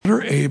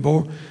they're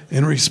able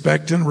in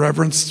respect and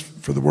reverence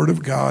for the Word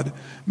of God.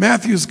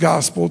 Matthew's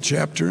Gospel,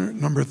 chapter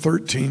number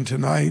 13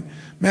 tonight.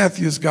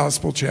 Matthew's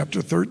Gospel,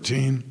 chapter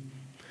 13.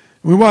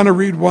 We want to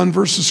read one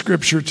verse of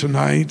Scripture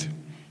tonight.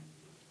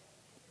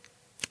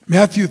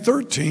 Matthew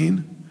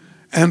 13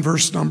 and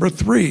verse number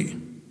 3.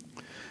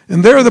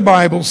 And there the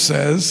Bible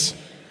says,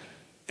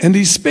 "And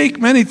he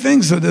spake many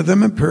things unto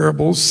them in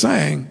parables,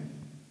 saying,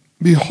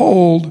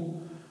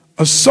 Behold,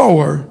 a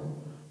sower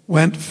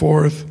went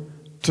forth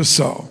to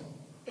sow."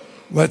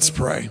 Let's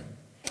pray.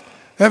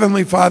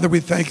 Heavenly Father, we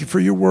thank you for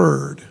your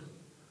word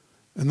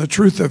and the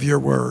truth of your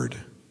word.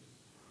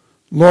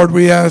 Lord,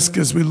 we ask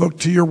as we look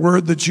to your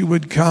word that you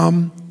would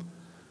come,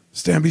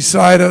 stand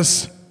beside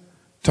us,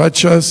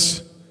 touch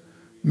us,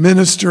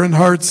 minister in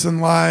hearts and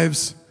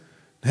lives,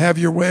 have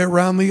your way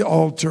around the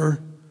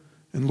altar.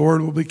 And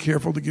Lord, we'll be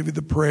careful to give you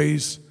the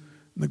praise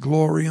and the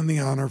glory and the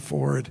honor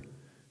for it.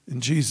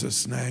 In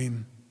Jesus'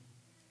 name,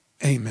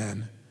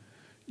 amen.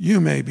 You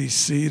may be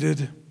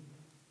seated.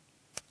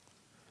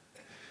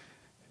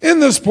 In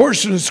this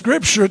portion of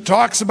Scripture, it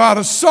talks about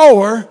a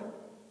sower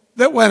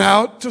that went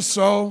out to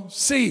sow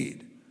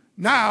seed.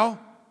 Now,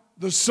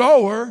 the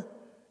sower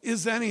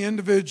is any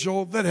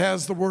individual that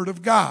has the Word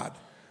of God.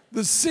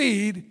 The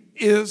seed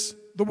is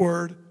the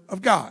Word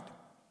of God.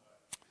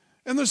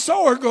 And the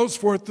sower goes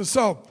forth to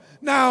sow.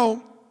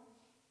 Now,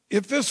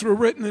 if this were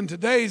written in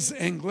today's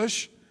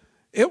English,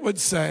 it would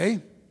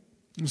say,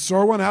 the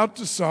sower went out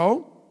to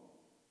sow.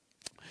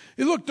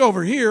 He looked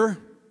over here,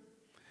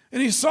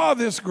 and he saw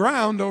this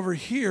ground over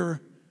here.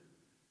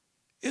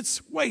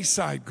 It's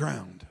wayside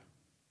ground.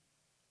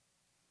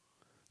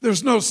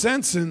 There's no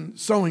sense in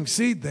sowing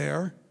seed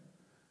there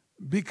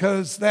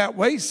because that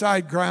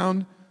wayside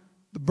ground,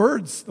 the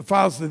birds, the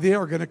fowls of the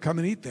air are going to come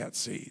and eat that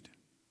seed.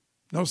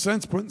 No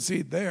sense putting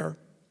seed there.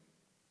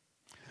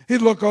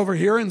 He'd look over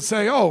here and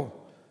say, oh,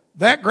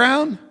 that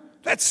ground,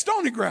 that's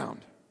stony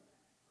ground.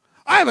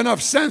 I have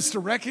enough sense to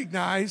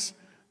recognize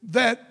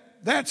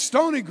that that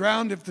stony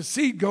ground, if the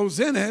seed goes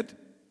in it,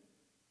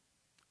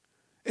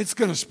 it's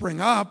going to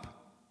spring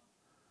up,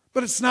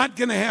 but it's not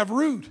going to have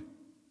root.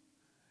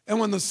 And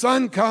when the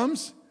sun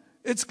comes,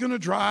 it's going to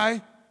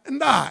dry and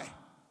die.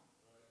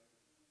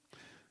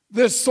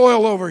 This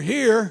soil over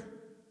here,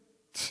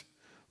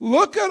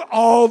 look at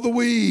all the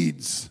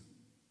weeds.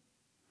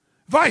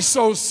 If I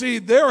sow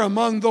seed there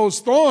among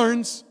those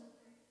thorns,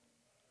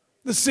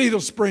 the seed will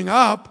spring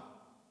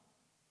up,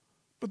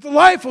 but the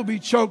life will be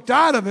choked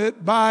out of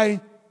it by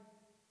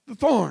the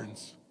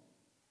thorns.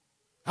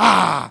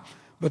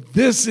 But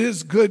this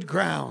is good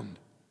ground,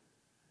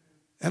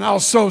 and I'll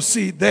sow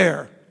seed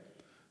there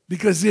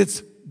because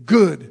it's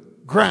good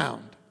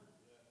ground.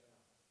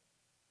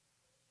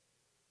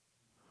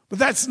 But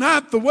that's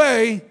not the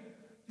way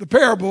the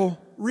parable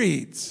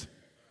reads.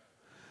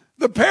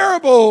 The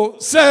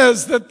parable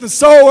says that the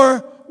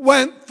sower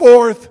went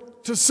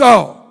forth to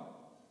sow.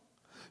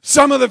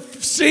 Some of the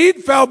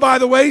seed fell by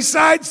the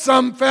wayside,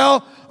 some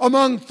fell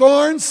among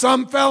thorns,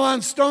 some fell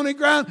on stony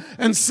ground,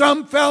 and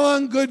some fell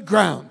on good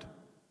ground.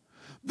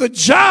 The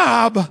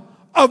job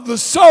of the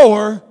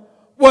sower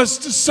was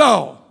to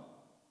sow.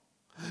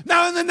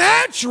 Now in the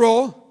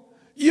natural,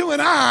 you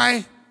and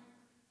I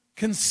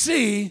can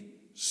see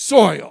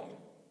soil.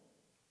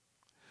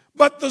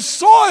 But the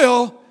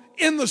soil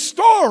in the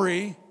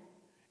story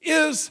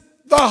is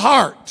the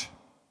heart.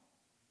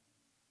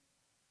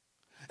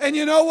 And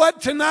you know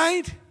what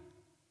tonight?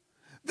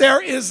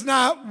 There is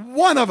not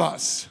one of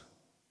us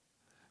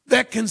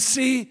that can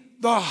see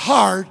the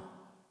heart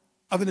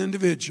of an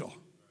individual.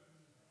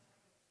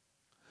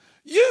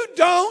 You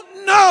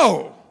don't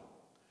know,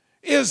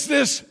 is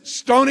this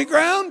stony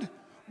ground,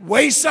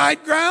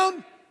 wayside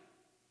ground,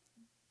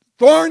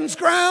 thorns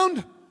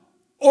ground,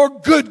 or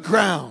good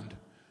ground?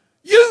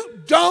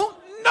 You don't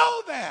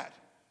know that.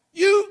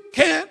 You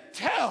can't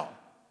tell.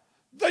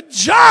 The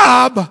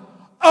job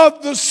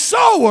of the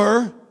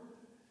sower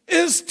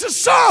is to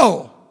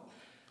sow,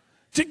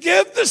 to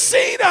give the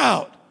seed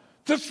out,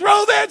 to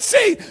throw that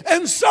seed.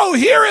 And so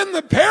here in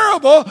the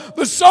parable,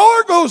 the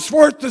sower goes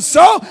forth to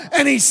sow,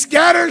 and he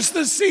scatters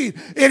the seed.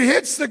 It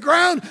hits the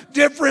ground.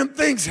 Different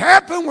things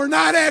happen. We're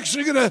not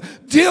actually going to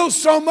deal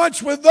so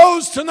much with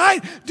those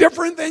tonight.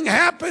 Different thing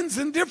happens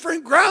in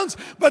different grounds.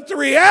 But the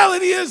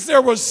reality is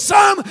there was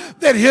some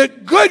that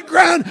hit good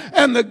ground,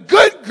 and the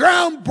good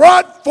ground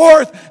brought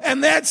forth,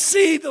 and that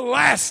seed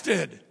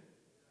lasted.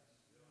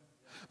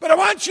 But I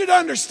want you to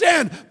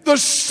understand, the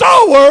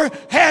sower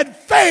had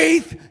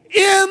faith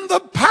in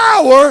the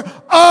power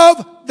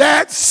of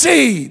that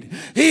seed.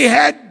 He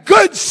had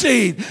good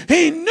seed.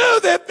 He knew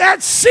that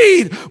that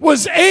seed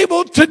was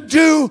able to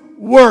do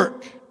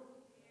work.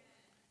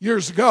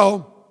 Years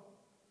ago,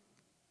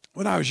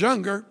 when I was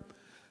younger,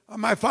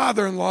 my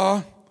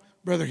father-in-law,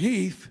 Brother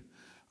Heath,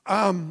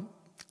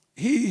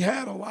 he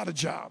had a lot of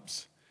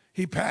jobs.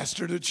 He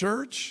pastored a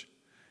church.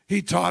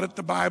 He taught at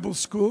the Bible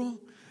school.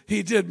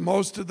 He did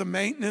most of the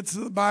maintenance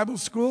of the Bible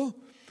school.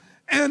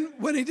 And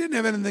when he didn't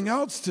have anything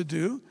else to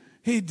do,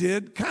 he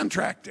did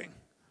contracting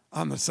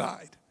on the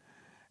side.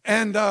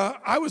 And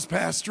I was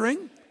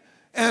pastoring,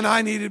 And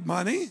I needed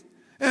money.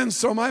 And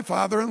so my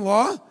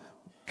father-in-law,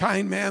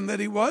 kind man that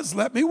he was,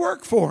 let me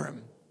work for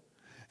him.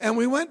 And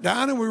we went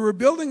down and we were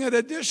building an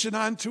addition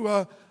onto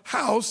a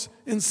house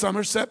in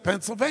Somerset,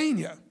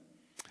 Pennsylvania.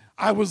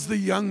 I was the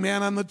young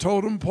man on the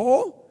totem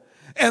pole,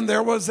 and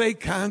there was a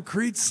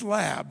concrete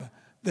slab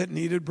that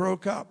needed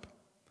broke up.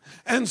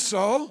 And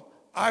so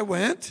I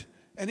went,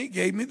 and he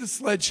gave me the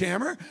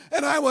sledgehammer,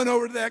 and I went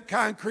over to that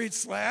concrete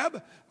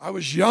slab. I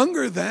was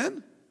younger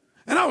then,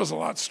 and I was a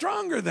lot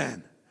stronger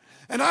then.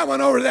 And I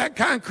went over to that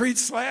concrete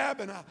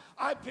slab, and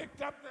I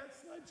picked up that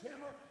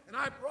sledgehammer, and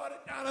I brought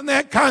it down on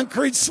that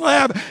concrete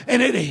slab,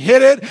 and it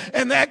hit it,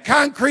 and that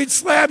concrete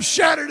slab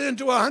shattered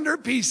into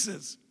 100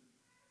 pieces.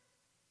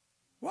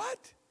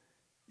 What?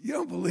 You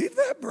don't believe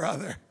that,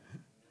 brother?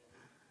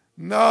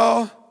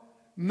 No.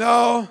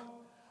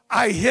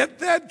 I hit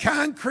that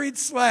concrete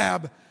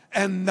slab,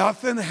 and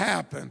nothing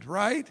happened,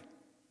 right?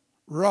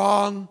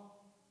 Wrong.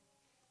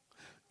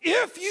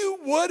 If you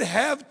would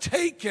have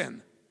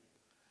taken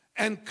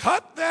and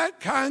cut that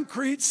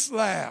concrete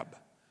slab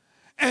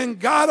and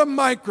got a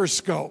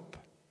microscope,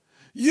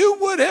 you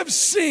would have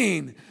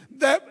seen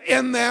that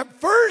in that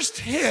first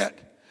hit,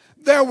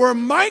 there were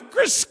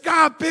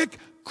microscopic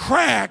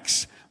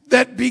cracks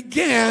that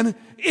began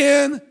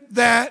in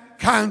that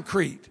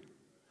concrete.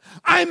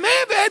 I may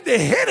have had to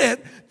hit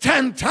it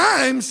 10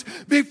 times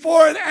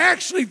before it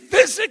actually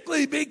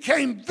physically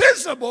became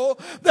visible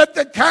that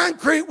the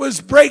concrete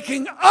was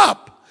breaking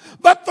up.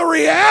 But the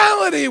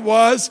reality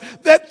was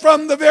that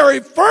from the very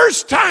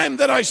first time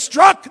that I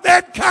struck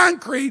that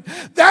concrete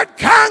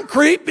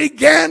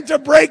began to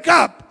break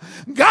up.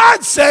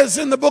 God says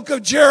in the book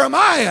of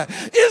Jeremiah,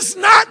 "Is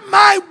not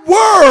my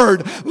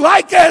word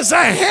like as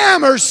a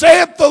hammer,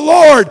 saith the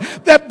Lord,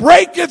 that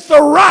breaketh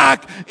the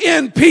rock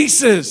in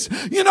pieces?"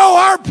 You know,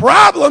 our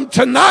problem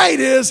tonight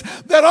is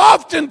that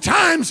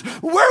oftentimes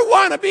we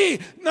want to be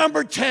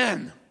number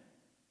 10.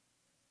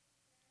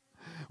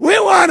 We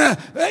want to,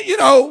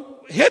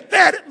 hit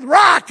that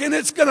rock and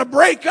it's going to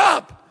break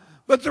up.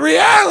 But the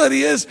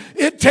reality is,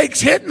 it takes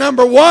hit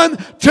number 1,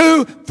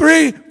 2,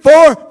 3,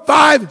 4,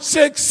 5,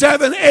 6,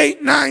 7,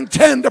 8, 9,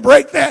 10 to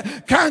break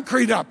that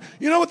concrete up.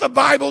 You know what the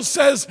Bible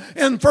says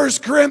in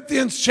 1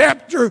 Corinthians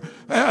chapter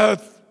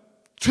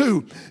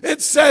 2?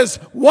 It says,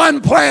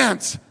 one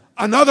plants,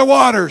 another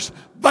waters,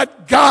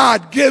 but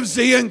God gives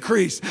the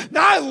increase.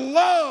 Now, I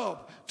love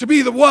to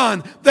be the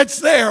one that's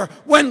there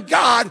when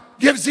God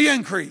gives the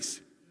increase.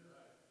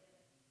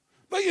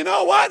 But you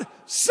know what?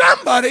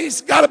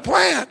 Somebody's got to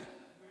plant.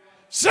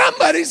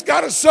 Somebody's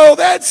got to sow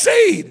that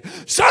seed.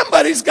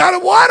 Somebody's got to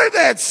water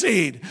that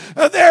seed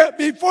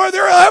before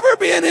there will ever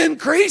be an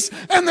increase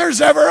and there's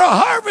ever a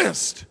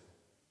harvest.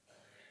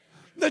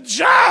 The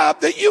job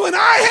that you and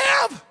I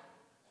have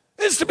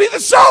is to be the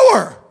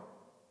sower,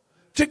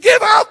 to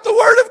give out the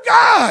word of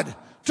God,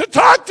 to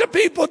talk to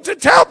people, to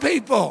tell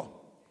people.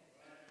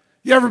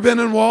 You ever been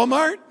in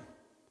Walmart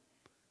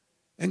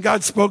and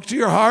God spoke to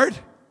your heart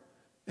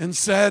and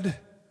said,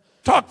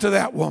 "Talk to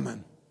that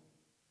woman"?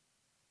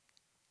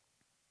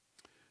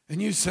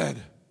 And you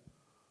said,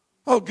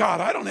 "Oh God,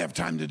 I don't have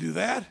time to do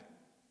that."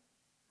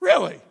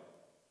 Really?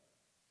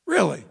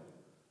 Really?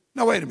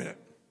 Now wait a minute.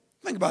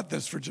 Think about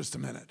this for just a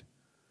minute.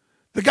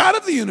 The God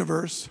of the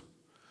universe,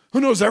 who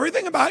knows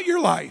everything about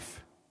your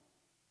life,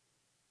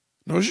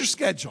 knows your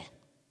schedule,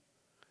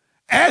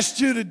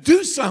 asked you to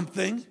do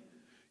something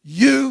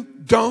you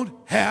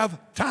don't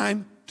have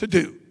time to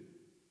do.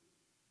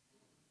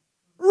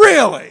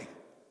 Really?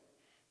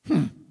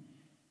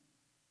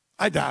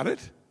 I doubt it.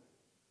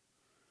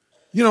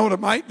 You know what it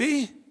might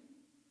be?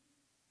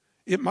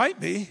 It might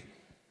be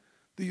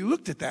that you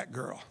looked at that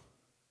girl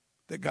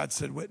that God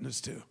said witness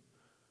to,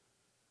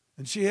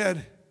 and she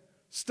had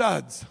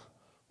studs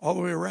all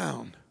the way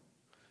around.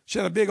 She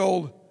had a big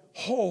old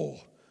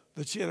hole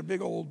that she had a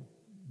big old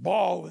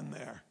ball in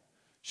there.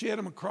 She had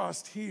them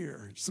across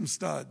here, some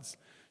studs.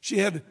 She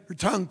had her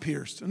tongue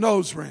pierced, a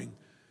nose ring.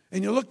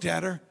 And you looked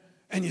at her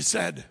and you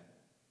said,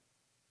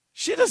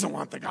 "She doesn't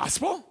want the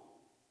gospel."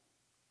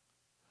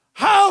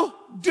 How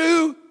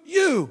do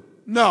you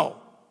know?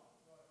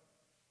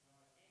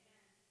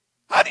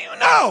 How do you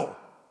know?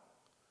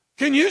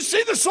 Can you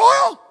see the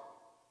soil?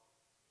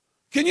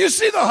 Can you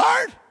see the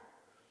heart?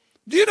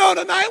 Do you know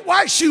tonight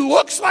why she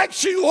looks like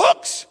she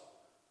looks?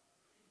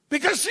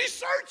 Because she's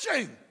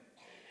searching.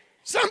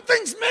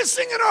 Something's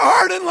missing in her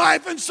heart and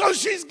life, and so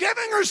she's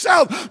giving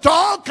herself to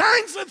all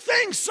kinds of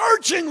things,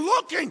 searching,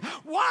 looking,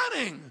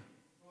 wanting.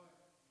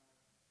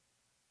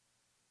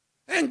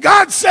 And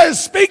God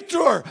says, speak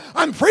to her.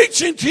 I'm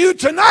preaching to you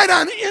tonight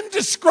on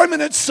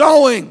indiscriminate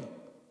sowing.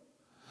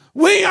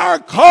 We are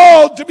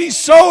called to be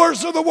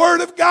sowers of the Word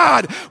of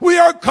God. We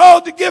are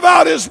called to give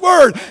out His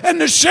Word and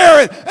to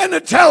share it and to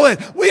tell it.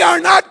 We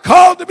are not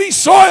called to be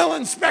soil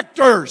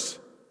inspectors.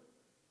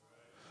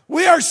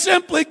 We are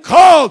simply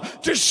called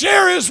to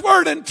share His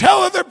Word and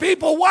tell other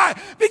people why.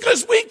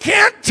 Because we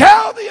can't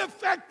tell the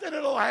effect that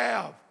it'll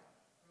have.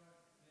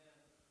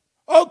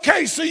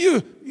 Okay,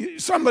 so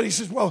somebody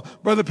says, "Well,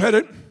 Brother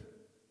Pettit,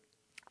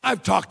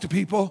 I've talked to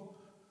people,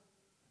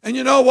 and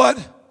you know what?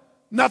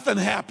 nothing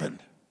happened.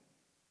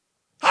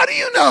 How do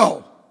you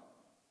know?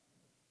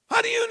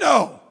 How do you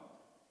know?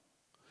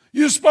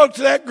 You spoke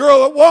to that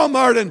girl at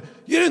Walmart and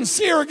you didn't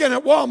see her again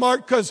at Walmart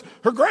because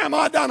her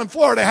grandma down in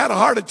Florida had a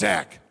heart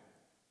attack.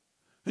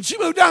 And she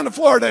moved down to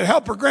Florida to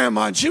help her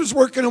grandma, and she was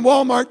working in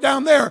Walmart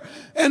down there.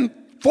 And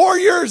 4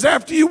 years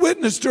after you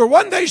witnessed to her,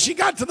 one day she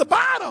got to the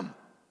bottom.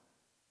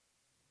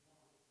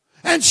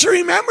 And she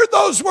remembered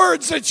those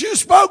words that you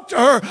spoke to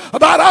her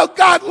about how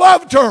God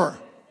loved her.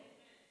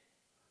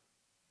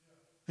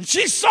 And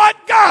she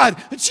sought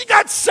God, and she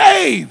got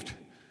saved.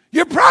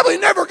 You're probably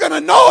never going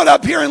to know it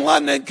up here in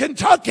London,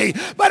 Kentucky,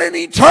 but in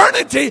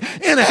eternity,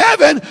 in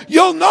heaven,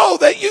 you'll know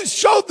that you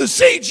sowed the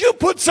seeds. You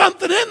put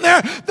something in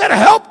there that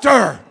helped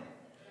her.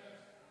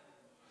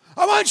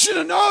 I want you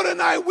to know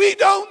tonight, we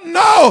don't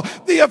know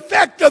the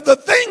effect of the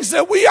things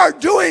that we are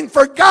doing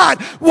for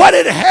God, what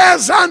it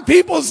has on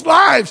people's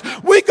lives.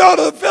 We go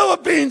to the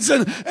Philippines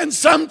and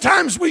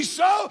sometimes we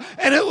sow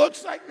and it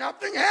looks like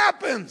nothing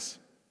happens.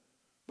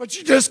 But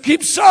you just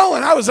keep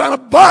sowing. I was on a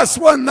bus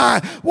one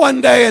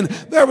day, and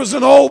there was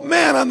an old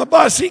man on the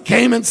bus. He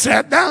came and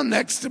sat down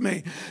next to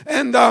me.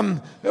 And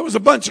there was a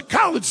bunch of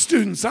college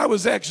students. I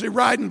was actually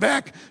riding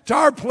back to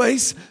our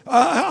place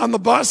on the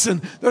bus,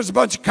 and there's a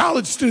bunch of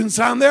college students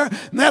on there.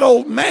 And that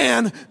old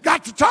man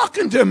got to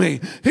talking to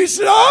me. He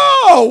said,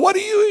 "Oh,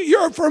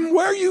 you're from,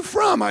 where are you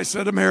from?" I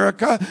said,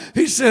 "America."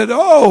 He said,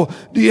 "Oh,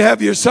 do you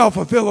have yourself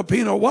a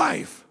Filipino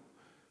wife?"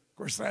 Of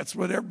course, that's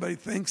what everybody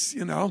thinks,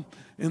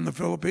 in the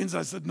Philippines.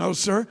 I said, "No,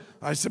 sir."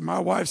 I said, "My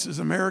wife's as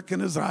American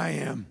as I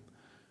am."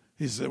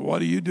 He said,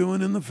 "What are you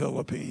doing in the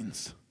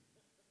Philippines?"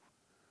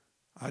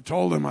 I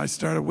told him I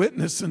started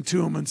witnessing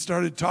to him and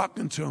started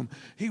talking to him.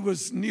 He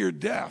was near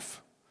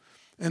deaf.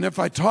 And if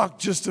I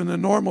talked just in a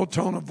normal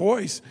tone of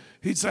voice,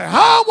 he'd say,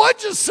 "Huh,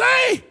 what'd you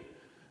say?"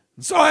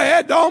 And so I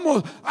had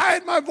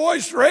my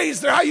voice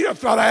raised there. You'd have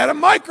thought I had a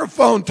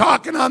microphone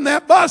talking on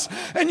that bus.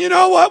 And you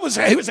know what?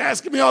 He was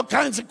asking me all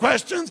kinds of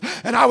questions,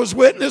 and I was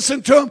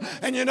witnessing to him.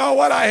 And you know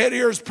what? I had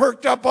ears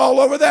perked up all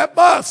over that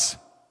bus.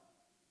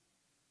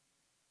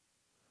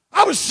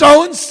 I was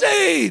sowing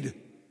seed.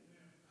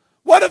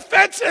 What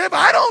affects it?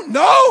 I don't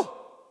know.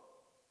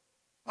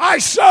 I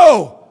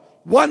sow.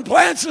 One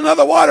plants,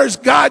 another waters.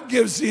 God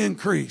gives the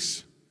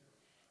increase.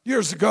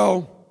 Years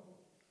ago,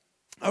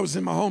 I was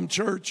in my home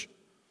church.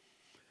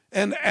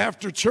 And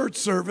after church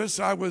service,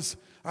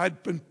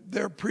 I'd been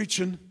there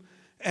preaching,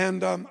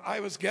 and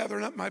I was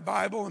gathering up my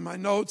Bible and my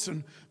notes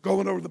and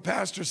going over to the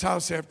pastor's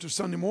house after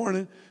Sunday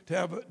morning to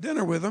have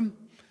dinner with him.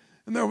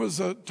 And there was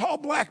a tall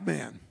black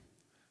man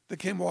that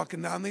came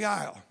walking down the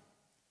aisle.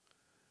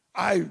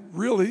 I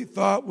really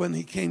thought when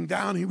he came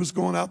down, he was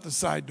going out the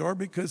side door,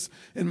 because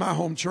in my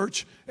home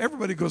church,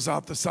 everybody goes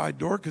out the side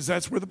door because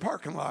that's where the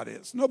parking lot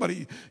is.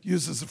 Nobody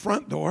uses the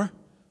front door,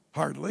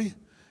 hardly.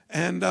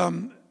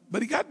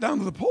 But he got down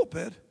to the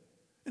pulpit,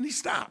 and he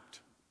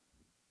stopped.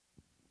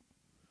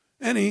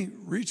 And he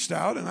reached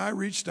out, and I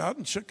reached out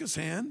and shook his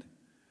hand.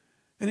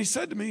 And he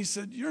said to me, he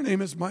said, "Your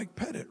name is Mike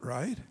Pettit,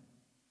 right?"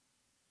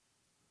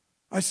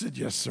 I said,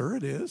 "Yes, sir,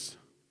 it is."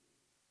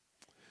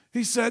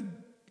 He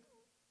said,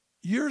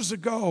 "Years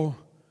ago,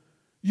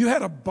 you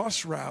had a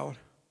bus route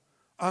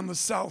on the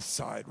south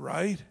side,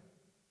 right?"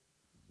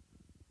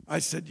 I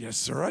said, "Yes,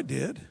 sir, I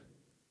did."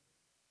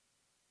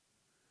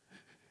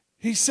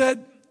 He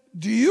said,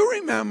 "Do you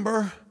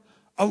remember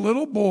a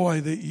little boy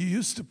that you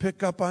used to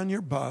pick up on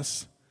your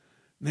bus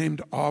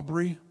named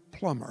Aubrey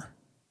Plummer?"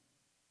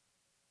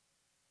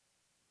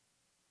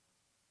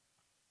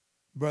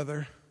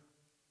 Brother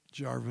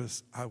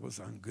Jarvis, I was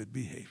on good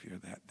behavior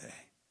that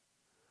day.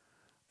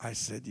 I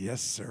said,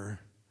 "Yes, sir,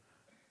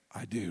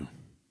 I do."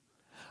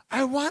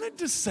 I wanted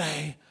to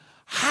say,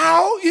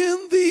 how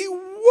in the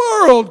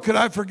world could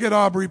I forget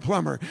Aubrey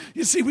Plummer?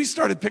 You see, we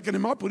started picking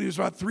him up when he was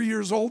about 3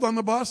 years old on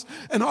the bus,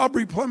 and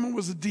Aubrey Plummer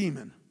was a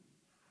demon.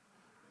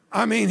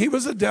 I mean, he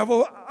was a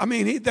devil. I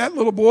mean, that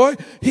little boy,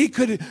 he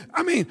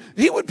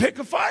would pick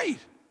a fight.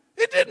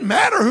 It didn't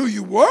matter who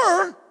you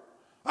were.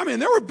 I mean,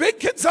 there were big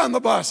kids on the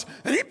bus,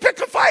 and he'd pick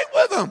a fight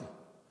with them.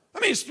 I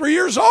mean, he's 3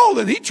 years old,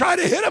 and he'd try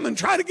to hit him and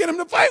try to get him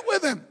to fight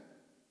with him.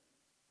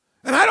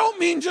 And I don't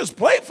mean just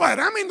play fight.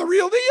 I mean the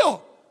real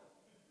deal.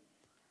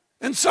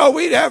 And so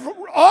we'd have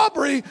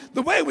Aubrey.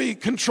 The way we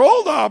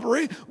controlled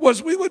Aubrey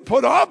was we would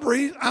put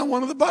Aubrey on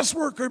one of the bus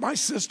workers. My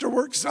sister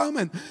worked some,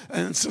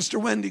 and Sister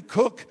Wendy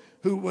Cook,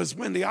 who was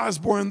Wendy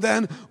Osborne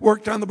then,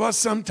 worked on the bus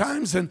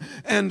sometimes. And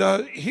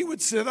he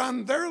would sit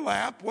on their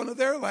lap, one of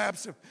their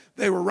laps, if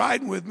they were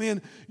riding with me.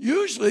 And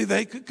usually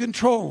they could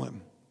control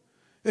him,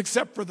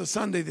 except for the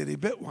Sunday that he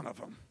bit one of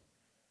them.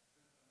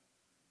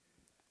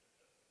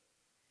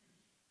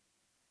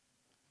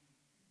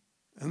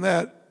 And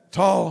that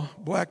tall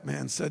black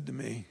man said to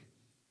me,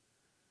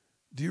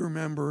 "Do you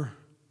remember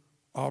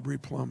Aubrey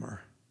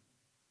Plummer?"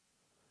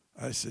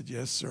 I said,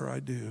 "Yes, sir, I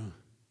do."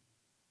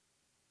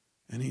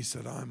 And he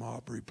said, "I'm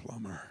Aubrey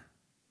Plummer."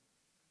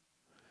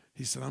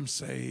 He said, "I'm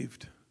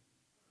saved.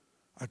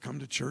 I come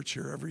to church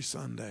here every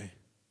Sunday."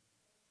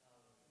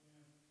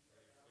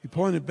 He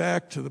pointed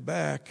back to the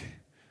back,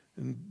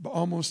 And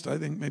almost, I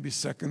think, maybe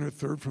second or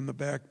third from the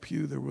back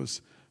pew, there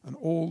was an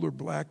older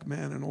black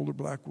man, an older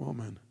black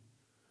woman.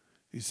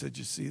 He said,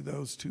 "You see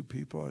those two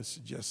people?" I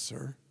said, "Yes,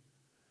 sir."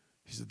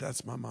 He said,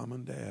 "That's my mom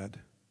and dad.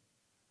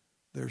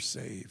 They're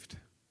saved.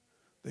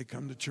 They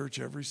come to church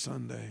every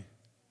Sunday."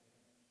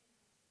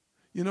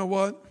 You know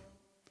what?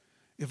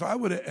 If I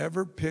would have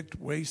ever picked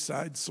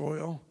wayside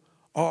soil,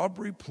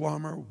 Aubrey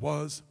Plummer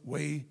was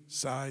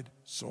wayside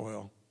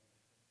soil.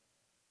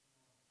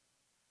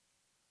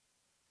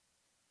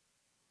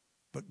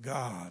 But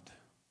God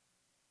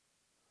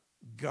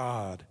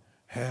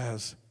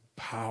has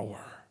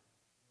power.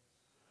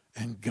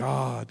 And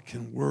God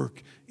can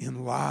work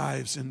in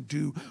lives and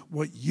do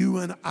what you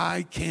and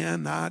I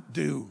cannot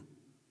do.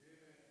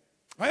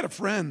 I had a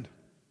friend.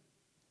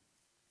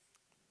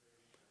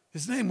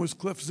 His name was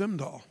Cliff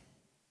Zimdahl.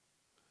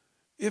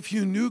 If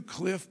you knew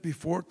Cliff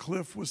before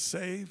Cliff was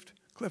saved,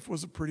 Cliff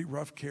was a pretty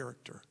rough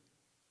character.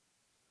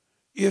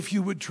 If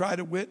you would try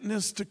to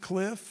witness to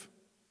Cliff,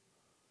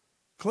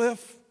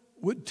 Cliff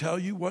would tell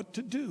you what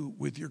to do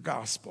with your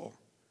gospel.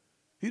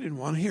 He didn't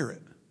want to hear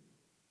it.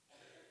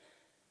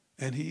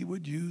 And he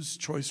would use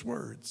choice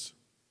words.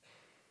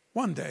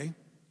 One day,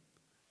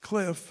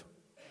 Cliff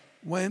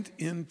went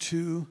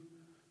into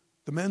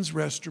the men's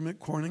restroom at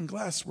Corning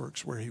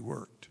Glassworks where he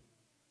worked.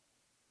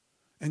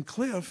 And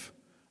Cliff,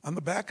 on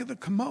the back of the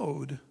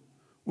commode,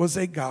 was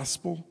a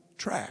gospel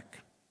tract.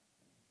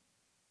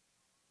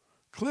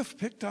 Cliff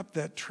picked up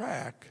that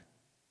tract,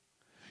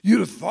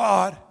 you'd have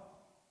thought,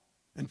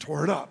 and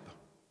tore it up.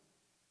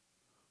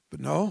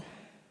 But no,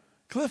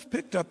 Cliff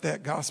picked up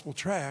that gospel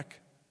tract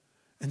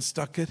and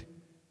stuck it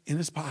in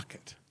his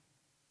pocket.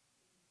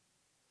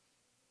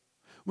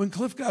 When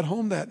Cliff got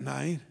home that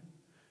night,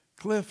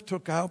 Cliff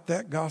took out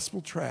that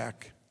gospel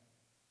tract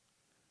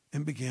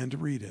and began to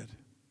read it.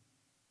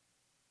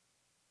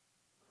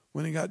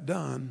 When he got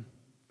done,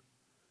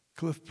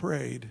 Cliff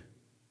prayed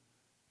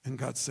and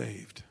got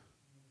saved.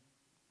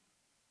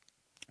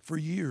 For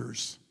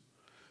years,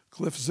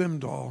 Cliff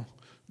Zimdahl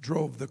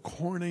drove the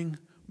Corning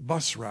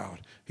bus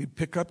route. He'd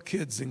pick up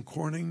kids in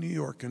Corning, New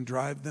York, and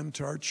drive them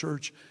to our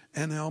church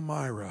in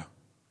Elmira,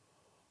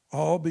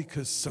 all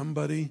because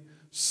somebody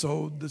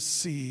sowed the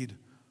seed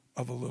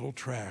of a little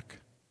tract.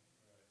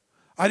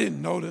 I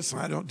didn't notice,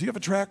 and I don't. Do you have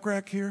a tract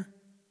rack here?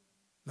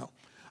 No.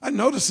 I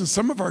noticed in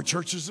some of our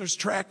churches there's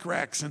tract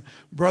racks, and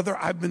brother,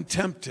 I've been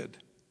tempted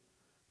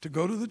to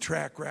go to the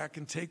tract rack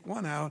and take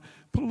one out,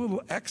 put a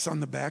little X on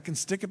the back, and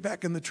stick it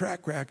back in the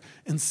tract rack,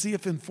 and see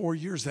if in 4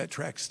 years that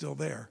tract's still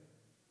there.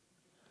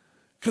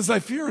 Because I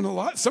fear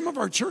in some of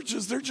our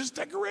churches, they're just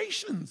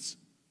decorations.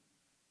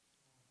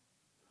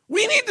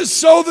 We need to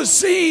sow the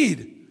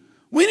seed.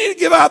 We need to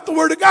give out the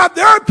word of God.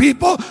 There are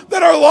people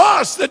that are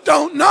lost that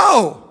don't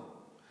know.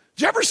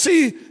 Did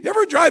you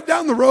ever drive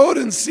down the road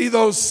and see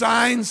those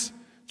signs?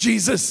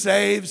 Jesus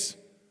saves.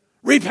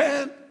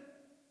 Repent.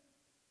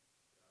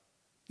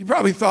 You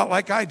probably thought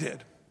like I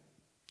did.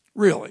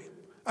 Really.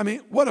 I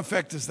mean, what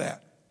effect is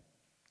that?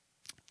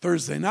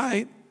 Thursday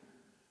night,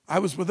 I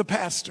was with a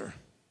pastor.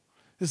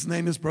 His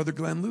name is Brother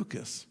Glenn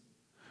Lucas.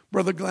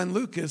 Brother Glenn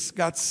Lucas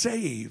got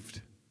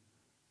saved,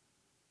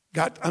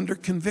 got under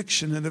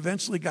conviction, and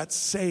eventually got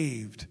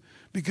saved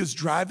because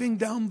driving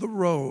down the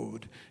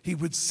road, he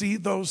would see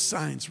those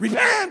signs.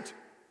 Repent!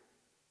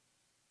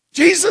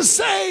 Jesus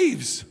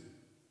saves!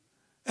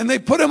 And they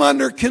put him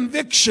under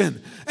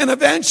conviction. And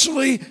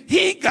eventually,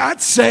 he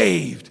got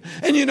saved.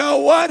 And you know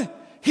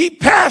what? He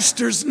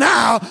pastors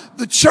now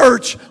the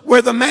church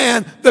where the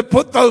man that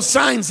put those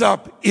signs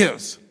up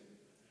is.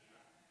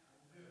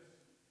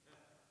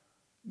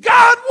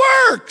 God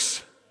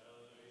works.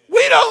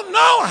 We don't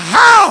know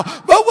how,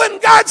 but when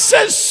God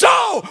says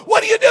sow,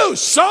 what do?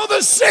 Sow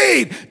the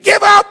seed.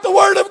 Give out the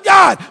word of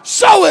God.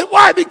 Sow it.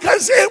 Why?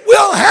 Because it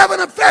will have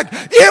an effect.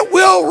 It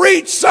will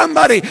reach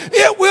somebody.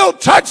 It will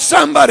touch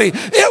somebody.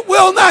 It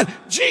will not.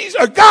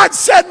 God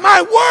said,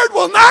 my word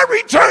will not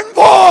return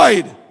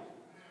void.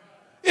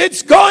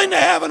 It's going to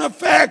have an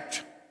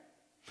effect.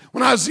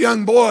 When I was a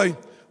young boy,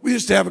 we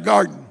used to have a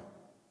garden.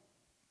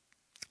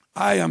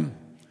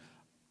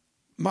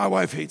 My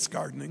wife hates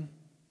gardening.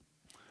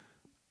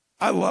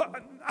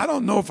 I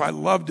don't know if I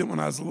loved it when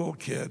I was a little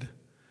kid,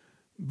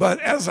 but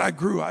as I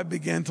grew, I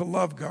began to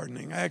love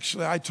gardening.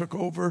 I took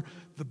over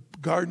the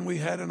garden we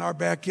had in our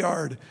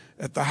backyard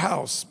at the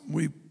house.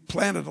 We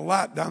planted a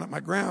lot down at my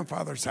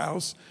grandfather's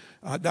house,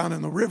 down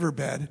in the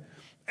riverbed,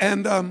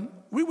 and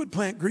we would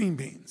plant green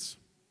beans.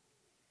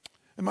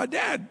 And my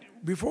dad,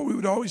 before we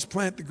would always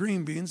plant the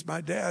green beans,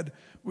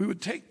 we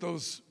would take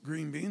those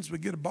green beans,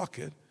 we'd get a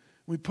bucket,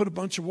 we'd put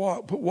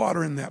put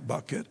water in that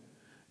bucket,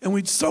 and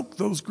we'd soak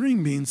those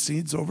green bean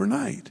seeds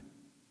overnight.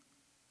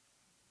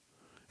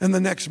 And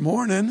the next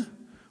morning,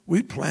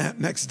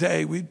 next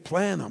day, we'd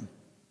plant them.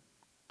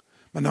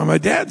 But now my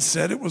dad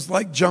said it was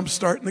like jump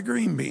starting the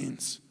green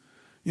beans.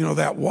 You know,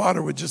 that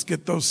water would just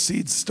get those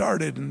seeds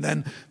started, and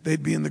then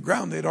they'd be in the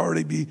ground. They'd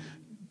already be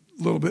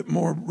a little bit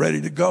more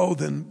ready to go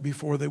than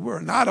before they were.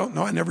 And I don't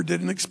know, I never did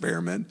an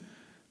experiment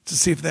to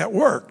see if that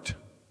worked.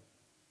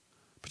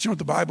 But you know what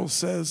the Bible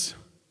says?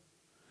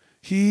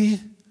 He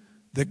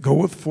that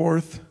goeth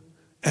forth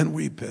and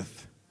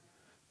weepeth,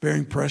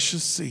 bearing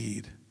precious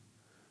seed,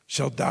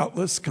 shall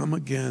doubtless come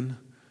again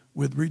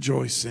with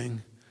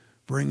rejoicing,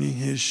 bringing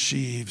his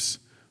sheaves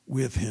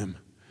with him.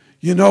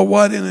 You know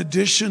what? In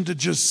addition to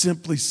just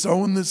simply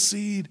sowing the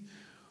seed,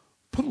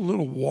 put a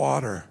little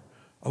water,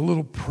 a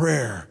little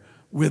prayer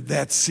with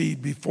that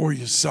seed before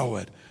you sow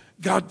it.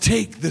 God,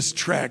 take this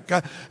tract.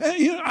 God,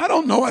 I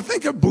don't know. I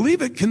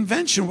believe at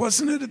convention,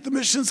 wasn't it at the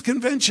missions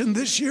convention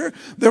this year?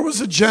 There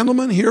was a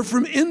gentleman here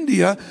from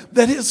India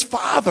that his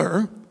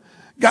father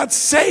got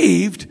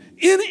saved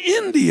in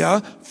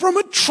India from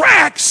a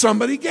tract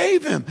somebody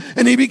gave him.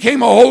 And he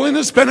became a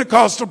holiness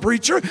Pentecostal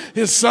preacher.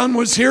 His son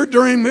was here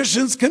during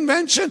missions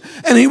convention,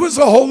 and he was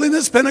a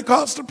holiness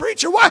Pentecostal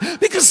preacher. Why?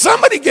 Because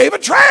somebody gave a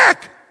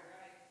tract.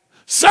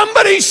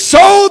 Somebody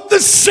sowed the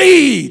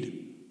seed.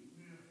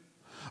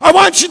 I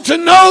want you to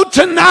know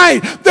tonight,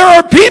 there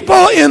are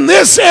people in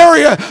this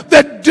area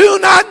that do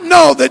not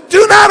know, that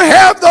do not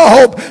have the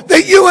hope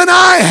that you and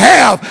I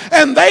have.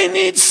 And they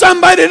need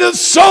somebody to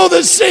sow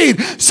the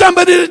seed,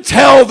 somebody to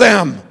tell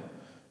them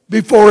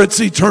before it's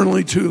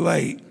eternally too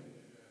late.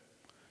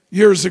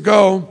 Years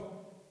ago,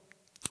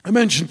 I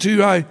mentioned to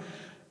you, I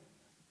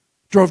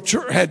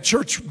had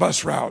church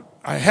bus route.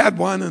 I had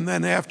one, and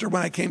then after,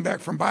 when I came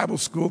back from Bible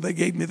school, they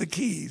gave me the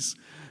keys.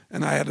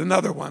 And I had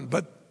another one.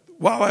 But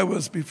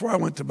before I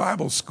went to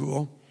Bible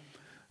school,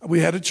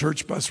 we had a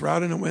church bus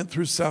route, and it went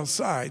through South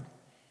Side.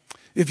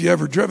 If you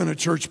ever driven a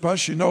church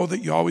bus, you know that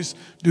you always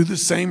do the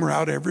same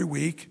route every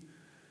week.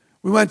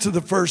 We went to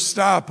the first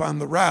stop on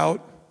the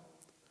route,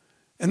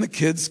 and the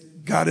kids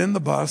got in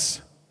the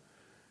bus,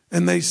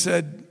 and they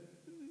said,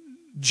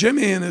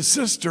 Jimmy and his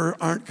sister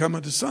aren't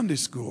coming to Sunday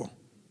school.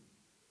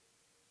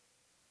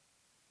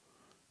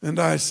 And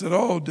I said,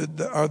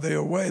 are they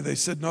away? They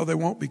said, no, they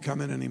won't be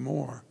coming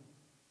anymore.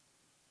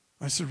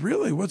 I said,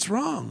 really? What's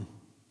wrong?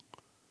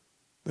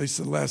 They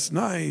said, last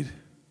night,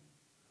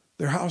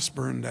 their house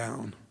burned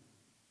down.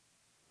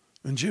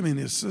 And Jimmy and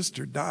his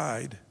sister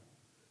died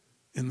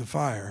in the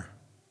fire.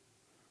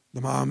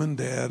 The mom and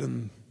dad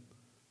and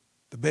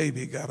the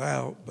baby got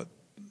out, but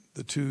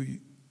the two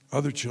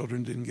other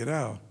children didn't get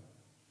out.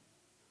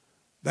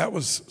 That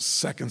was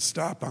second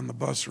stop on the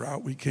bus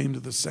route. We came to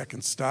the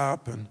second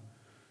stop, and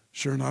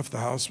sure enough, the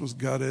house was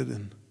gutted,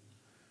 and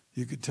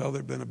you could tell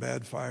there'd been a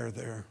bad fire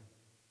there.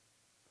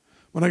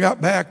 When I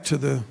got back to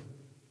the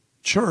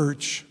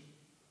church,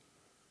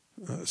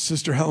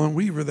 Sister Helen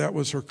Weaver, that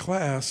was her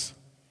class,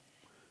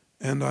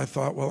 and I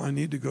thought, well, I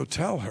need to go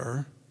tell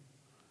her.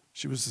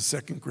 She was the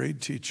second grade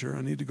teacher.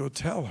 I need to go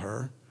tell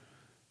her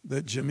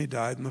that Jimmy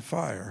died in the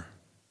fire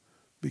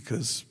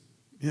because,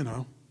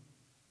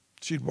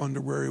 she'd wonder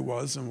where he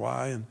was and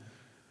why. And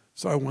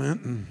so I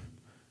went and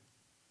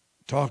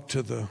talked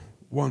to the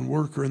one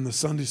worker in the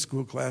Sunday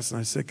school class, and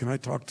I said, can I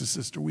talk to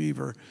Sister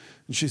Weaver?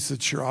 And she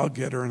said, sure, I'll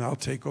get her, and I'll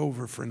take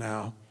over for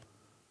now.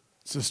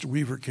 Sister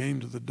Weaver came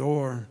to the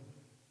door,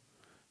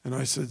 and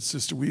I said,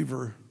 Sister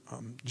Weaver,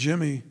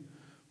 Jimmy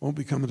won't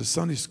be coming to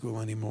Sunday school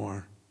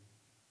anymore.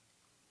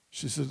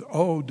 She said,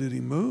 oh, did he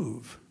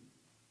move?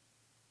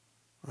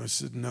 I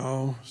said,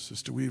 no,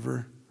 Sister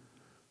Weaver.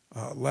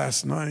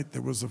 Last night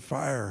there was a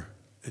fire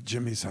at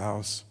Jimmy's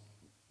house,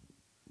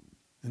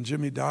 and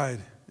Jimmy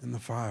died in the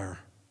fire.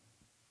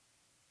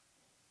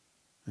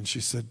 And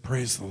she said,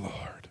 praise the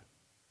Lord.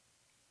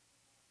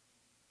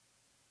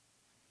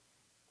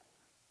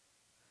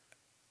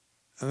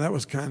 And that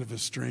was kind of a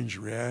strange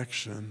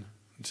reaction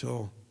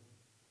until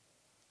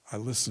I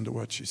listened to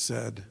what she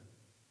said.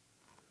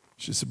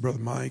 She said, Brother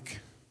Mike,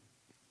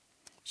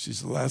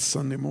 she's the last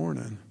Sunday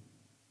morning.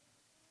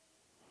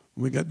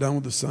 When we got done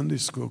with the Sunday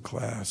school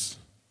class,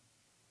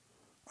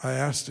 I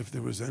asked if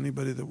there was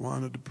anybody that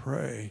wanted to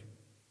pray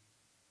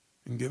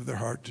and give their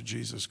heart to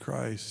Jesus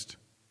Christ.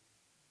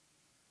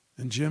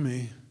 And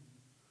Jimmy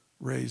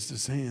raised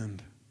his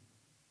hand.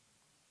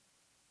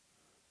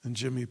 And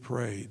Jimmy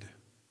prayed.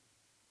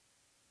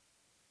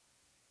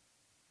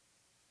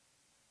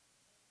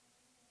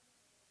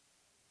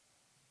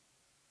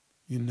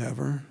 You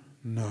never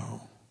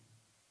know.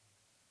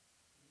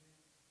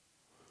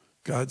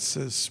 God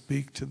says,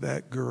 speak to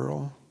that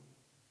girl.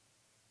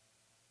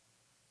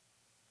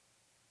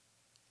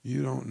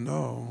 You don't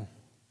know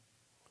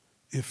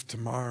if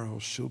tomorrow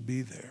she'll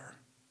be there.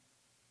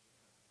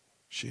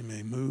 She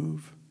may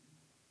move,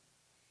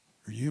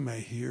 or you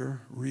may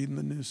read in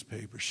the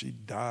newspaper, she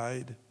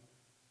died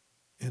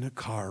in a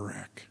car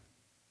wreck.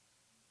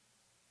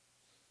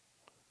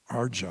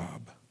 Our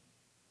job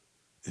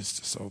is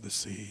to sow the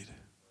seed,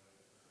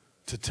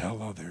 to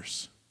tell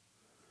others.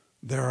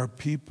 There are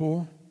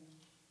people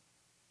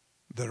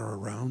that are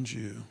around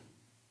you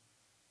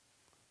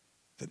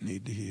that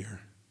need to hear.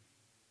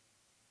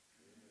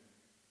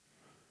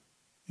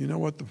 You know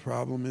what the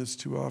problem is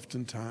too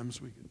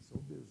oftentimes? We get so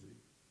busy.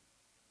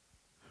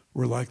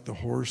 We're like the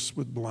horse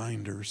with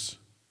blinders.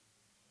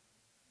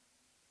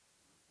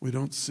 We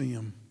don't see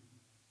them.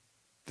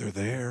 They're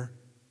there.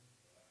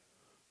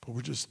 But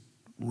we're just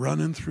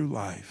running through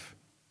life.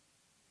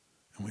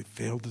 And we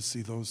fail to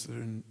see those that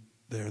are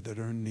there that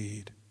are in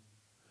need.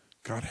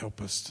 God,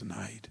 help us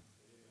tonight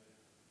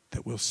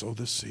that we'll sow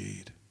the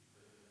seed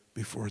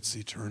before it's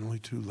eternally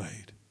too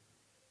late.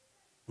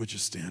 Would you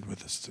stand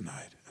with us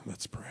tonight and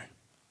let's pray.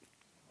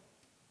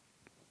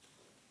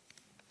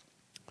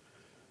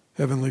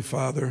 Heavenly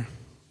Father,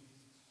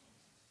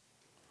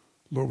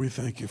 Lord, we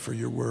thank you for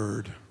your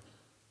word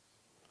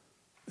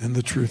and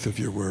the truth of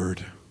your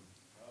word.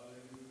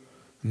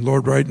 And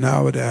Lord, right now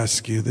I would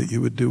ask you that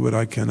you would do what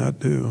I cannot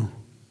do.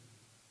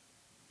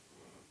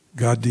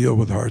 God, deal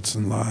with hearts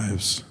and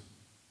lives.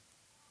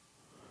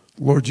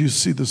 Lord, you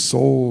see the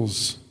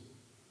souls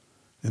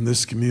in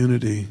this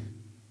community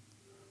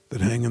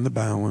that hang in the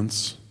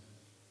balance.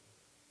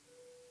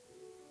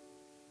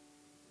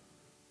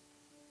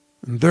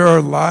 And there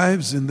are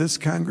lives in this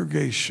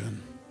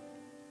congregation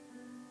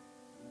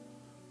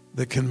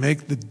that can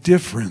make the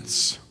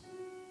difference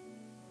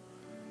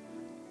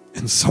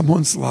in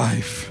someone's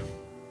life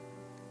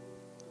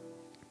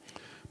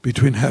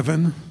between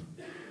heaven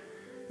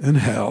and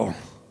hell.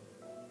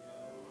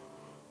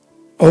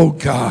 Oh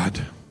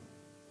God,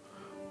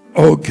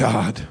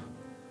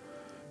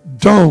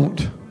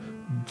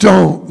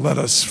 don't let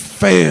us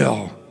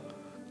fail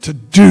to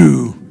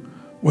do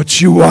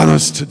what you want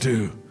us to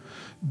do.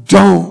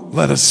 Don't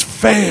let us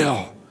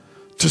fail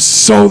to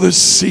sow the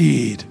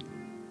seed.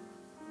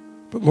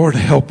 But Lord,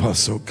 help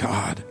us, oh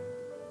God,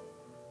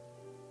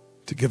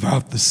 to give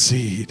out the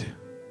seed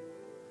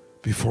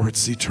before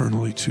it's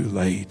eternally too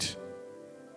late.